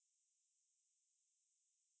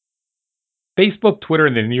Facebook, Twitter,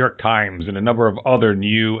 and the New York Times and a number of other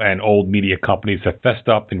new and old media companies have fessed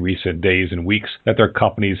up in recent days and weeks that their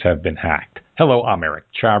companies have been hacked. Hello, I'm Eric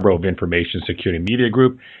Chabrow of Information Security Media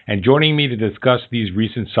Group, and joining me to discuss these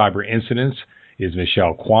recent cyber incidents is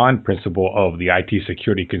Michelle Kwan, principal of the IT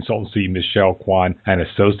security consultancy Michelle Kwan and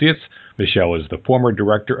Associates. Michelle is the former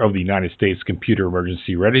director of the United States Computer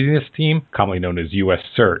Emergency Readiness Team, commonly known as U.S.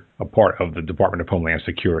 CERT, a part of the Department of Homeland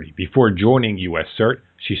Security. Before joining U.S. CERT,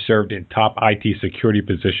 she served in top IT security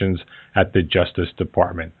positions at the Justice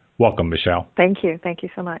Department. Welcome, Michelle. Thank you. Thank you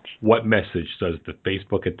so much. What message does the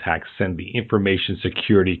Facebook attack send the information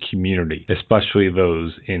security community, especially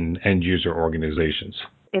those in end-user organizations?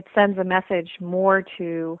 It sends a message more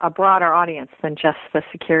to a broader audience than just the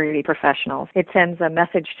security professionals. It sends a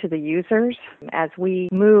message to the users as we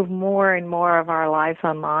move more and more of our lives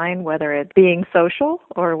online, whether it's being social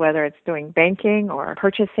or whether it's doing banking or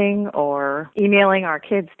purchasing or emailing our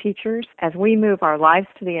kids' teachers. As we move our lives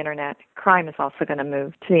to the internet, crime is also going to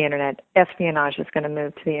move to the internet. Espionage is going to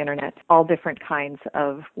move to the internet. All different kinds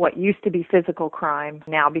of what used to be physical crime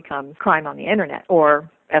now becomes crime on the internet, or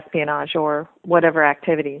espionage, or whatever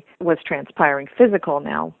activity was transpiring physical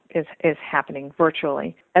now is happening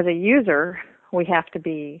virtually. As a user, we have to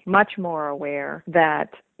be much more aware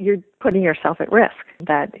that you're putting yourself at risk,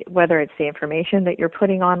 that whether it's the information that you're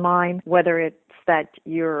putting online, whether it's that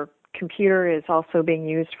your computer is also being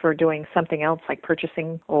used for doing something else like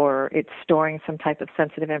purchasing, or it's storing some type of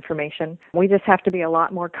sensitive information. We just have to be a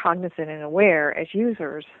lot more cognizant and aware as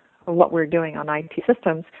users of what we're doing on IT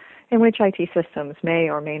systems, in which IT systems may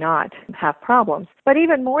or may not have problems. But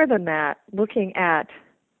even more than that, looking at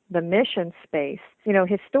the mission space,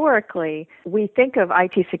 historically, we think of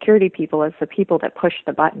IT security people as the people that push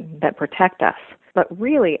the button, that protect us. But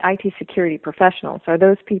really, IT security professionals are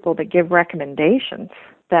those people that give recommendations,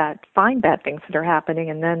 that find bad things that are happening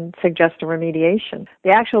and then suggest a remediation.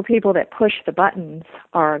 The actual people that push the buttons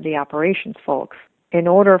are the operations folks. In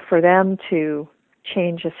order for them to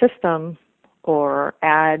change a system or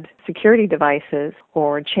add security devices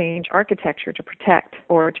or change architecture to protect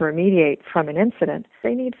or to remediate from an incident,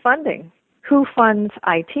 they need funding. Who funds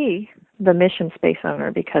IT? The mission space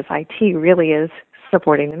owner, because IT really is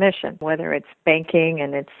supporting the mission. Whether it's banking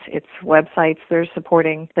and its websites, they're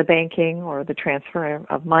supporting the banking or the transfer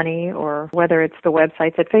of money, or whether it's the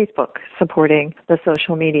websites at Facebook supporting the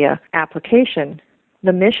social media application.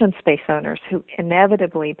 The mission space owners, who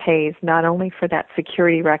inevitably pays not only for that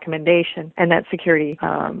security recommendation and that security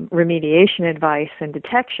remediation advice and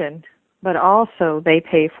detection, but also they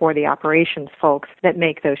pay for the operations folks that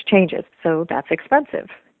make those changes. So that's expensive.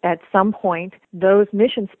 At some point, those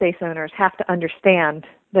mission space owners have to understand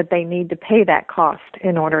that they need to pay that cost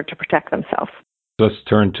in order to protect themselves. Let's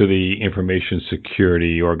turn to the information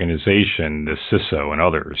security organization, the CISO and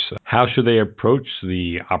others. How should they approach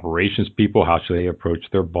the operations people? How should they approach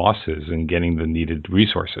their bosses in getting the needed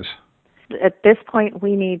resources? At this point,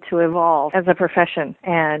 we need to evolve as a profession,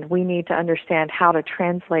 and we need to understand how to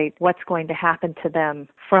translate what's going to happen to them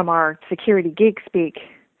from our security geek speak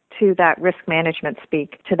to that risk management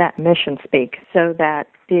speak, to that mission speak, so that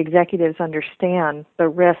the executives understand the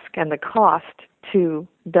risk and the cost to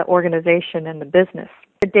the organization and the business.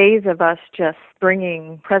 The days of us just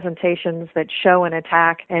bringing presentations that show an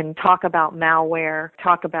attack and talk about malware,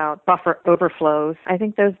 talk about buffer overflows, I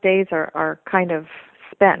think those days are kind of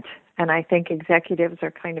spent. And I think executives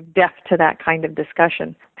are kind of deaf to that kind of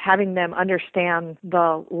discussion. Having them understand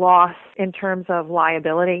the loss in terms of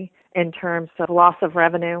liability, in terms of loss of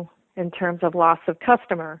revenue, in terms of loss of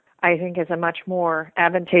customer, I think is a much more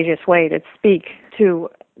advantageous way to speak to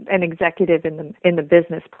an executive in the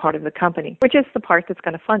business part of the company, which is the part that's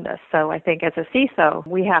going to fund us. So I think as a CISO,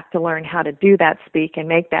 we have to learn how to do that speak and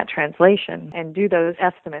make that translation and do those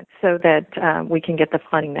estimates so that we can get the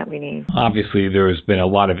funding that we need. Obviously, there has been a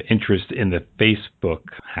lot of interest in the Facebook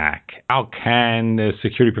hack. How can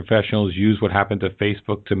security professionals use what happened to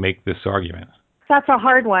Facebook to make this argument? That's a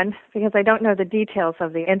hard one because I don't know the details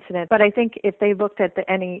of the incident, but I think if they looked at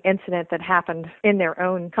any incident that happened in their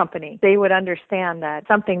own company, they would understand that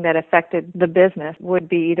something that affected the business would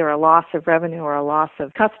be either a loss of revenue or a loss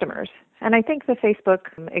of customers. And I think the Facebook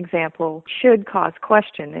example should cause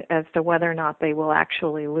question as to whether or not they will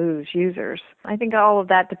actually lose users. I think all of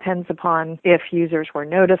that depends upon if users were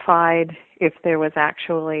notified, if there was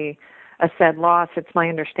actually a said loss. It's my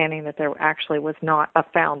understanding that there actually was not a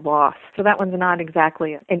found loss. So that one's not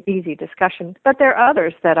exactly an easy discussion, but there are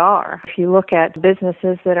others that are. If you look at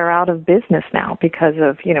businesses that are out of business now because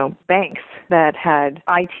of, banks that had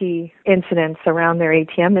IT incidents around their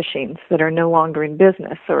ATM machines that are no longer in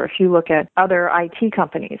business, or if you look at other IT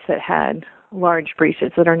companies that had large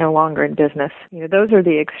breaches that are no longer in business. Those are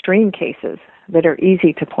the extreme cases that are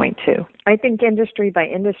easy to point to. I think industry by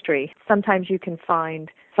industry, sometimes you can find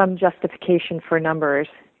some justification for numbers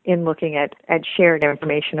in looking at shared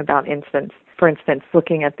information about incidents. For instance,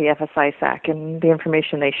 looking at the FSISAC and the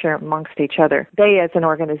information they share amongst each other. They, as an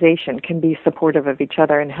organization, can be supportive of each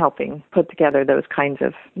other in helping put together those kinds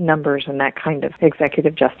of numbers and that kind of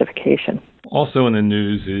executive justification. Also in the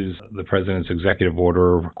news is the president's executive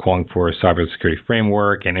order calling for a cybersecurity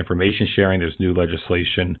framework and information sharing. There's new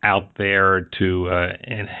legislation out there to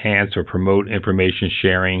enhance or promote information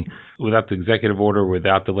sharing. Without the executive order,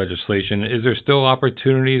 without the legislation, is there still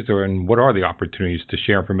opportunities, and what are the opportunities to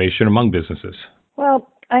share information among businesses?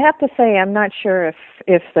 Well, I have to say I'm not sure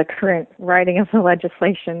if the current writing of the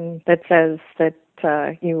legislation that says that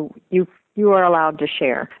you are allowed to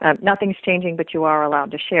share. Nothing's changing, but you are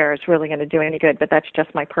allowed to share. It's really going to do any good, but that's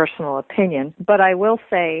just my personal opinion. But I will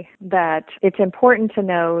say that it's important to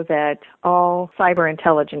know that all cyber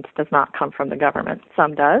intelligence does not come from the government.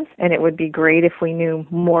 Some does, and it would be great if we knew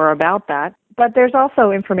more about that. But there's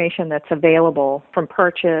also information that's available from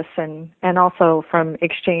purchase and also from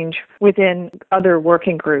exchange within other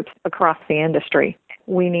working groups across the industry.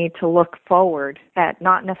 We need to look forward at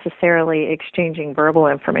not necessarily exchanging verbal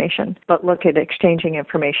information, but look at exchanging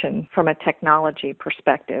information from a technology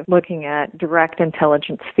perspective, looking at direct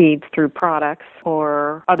intelligence feeds through products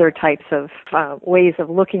or other types of ways of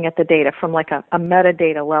looking at the data from like a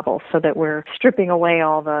metadata level, so that we're stripping away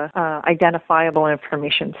all the identifiable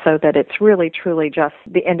information so that it's really truly just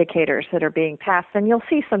the indicators that are being passed. And you'll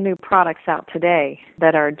see some new products out today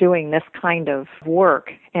that are doing this kind of work,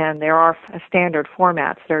 and there are standard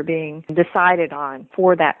formats that are being decided on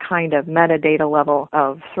for that kind of metadata level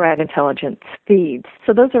of threat intelligence feeds.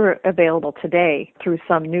 So those are available today through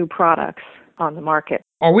some new products on the market.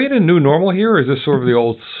 Are we in a new normal here, or is this sort of the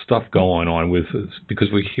old stuff going on with, because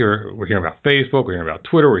we're hearing about Facebook, we're hearing about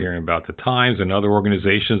Twitter, we're hearing about the Times and other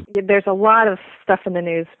organizations? There's a lot of stuff in the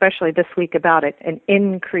news, especially this week, about it, an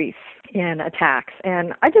increase in attacks.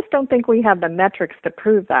 And I just don't think we have the metrics to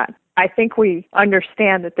prove that. I think we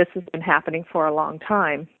understand that this has been happening for a long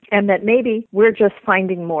time, and that maybe we're just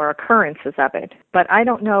finding more occurrences of it. But I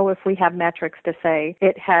don't know if we have metrics to say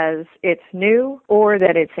it's new or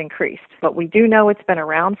that it's increased. But we do know it's been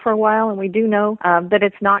around for a while, and we do know that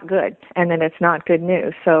it's not good and that it's not good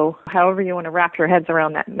news. So however you want to wrap your heads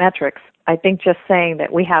around that metrics, I think just saying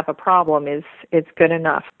that we have a problem is good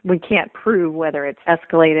enough. We can't prove whether it's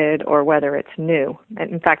escalated or whether it's new.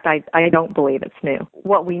 And in fact, I don't believe it's new.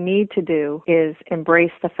 What we need to do is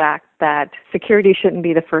embrace the fact that security shouldn't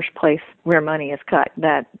be the first place where money is cut,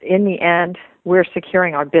 that in the end, we're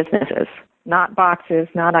securing our businesses, not boxes,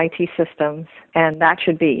 not IT systems, and that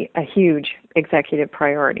should be a huge executive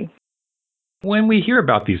priority. When we hear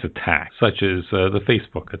about these attacks, such as the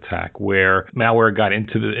Facebook attack, where malware got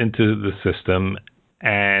into the system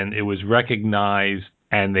and it was recognized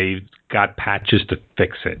and they got patches to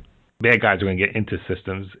fix it, bad guys are going to get into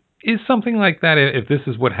systems. Is something like that, if this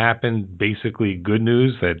is what happened, basically good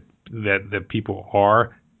news that people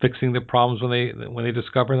are fixing the problems when they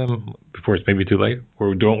discover them before it's maybe too late,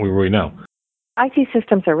 or don't we really know? IT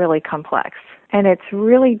systems are really complex, and it's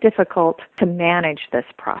really difficult to manage this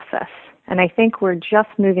process. And I think we're just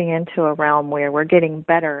moving into a realm where we're getting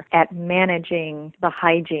better at managing the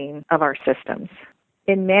hygiene of our systems.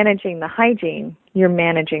 In managing the hygiene, you're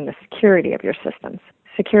managing the security of your systems.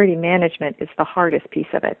 Security management is the hardest piece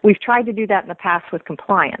of it. We've tried to do that in the past with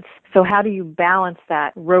compliance. So how do you balance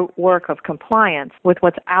that rote work of compliance with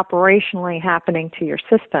what's operationally happening to your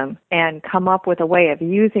system and come up with a way of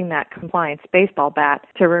using that compliance baseball bat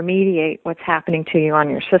to remediate what's happening to you on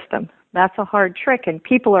your system? That's a hard trick, and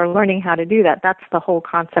people are learning how to do that. That's the whole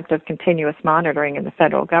concept of continuous monitoring in the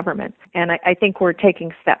federal government. And I think we're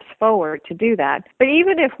taking steps forward to do that. But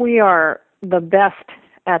even if we are the best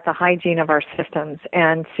at the hygiene of our systems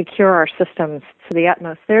and secure our systems to the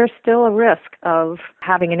utmost, there's still a risk of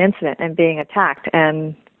having an incident and being attacked.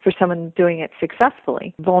 And for someone doing it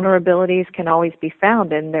successfully, vulnerabilities can always be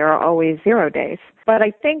found, and there are always 0 days. But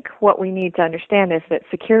I think what we need to understand is that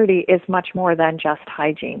security is much more than just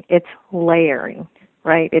hygiene. It's layering,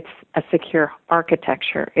 right? It's a secure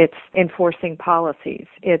architecture. It's enforcing policies.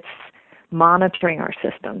 It's monitoring our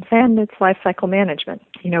systems, and it's lifecycle management,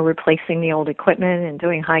 replacing the old equipment and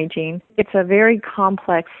doing hygiene. It's a very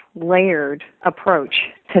complex, layered approach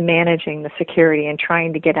to managing the security and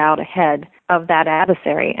trying to get out ahead of that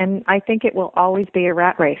adversary. And I think it will always be a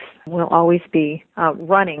rat race. We'll always be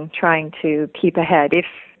running, trying to keep ahead if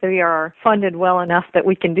we are funded well enough that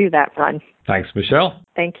we can do that run. Thanks, Michelle.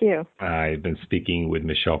 Thank you. I've been speaking with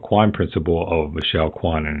Michelle Kwan, principal of Michelle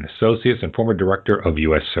Kwan and Associates and former director of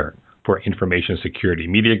US CERT. For Information Security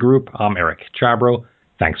Media Group, I'm Eric Chabrow.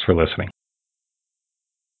 Thanks for listening.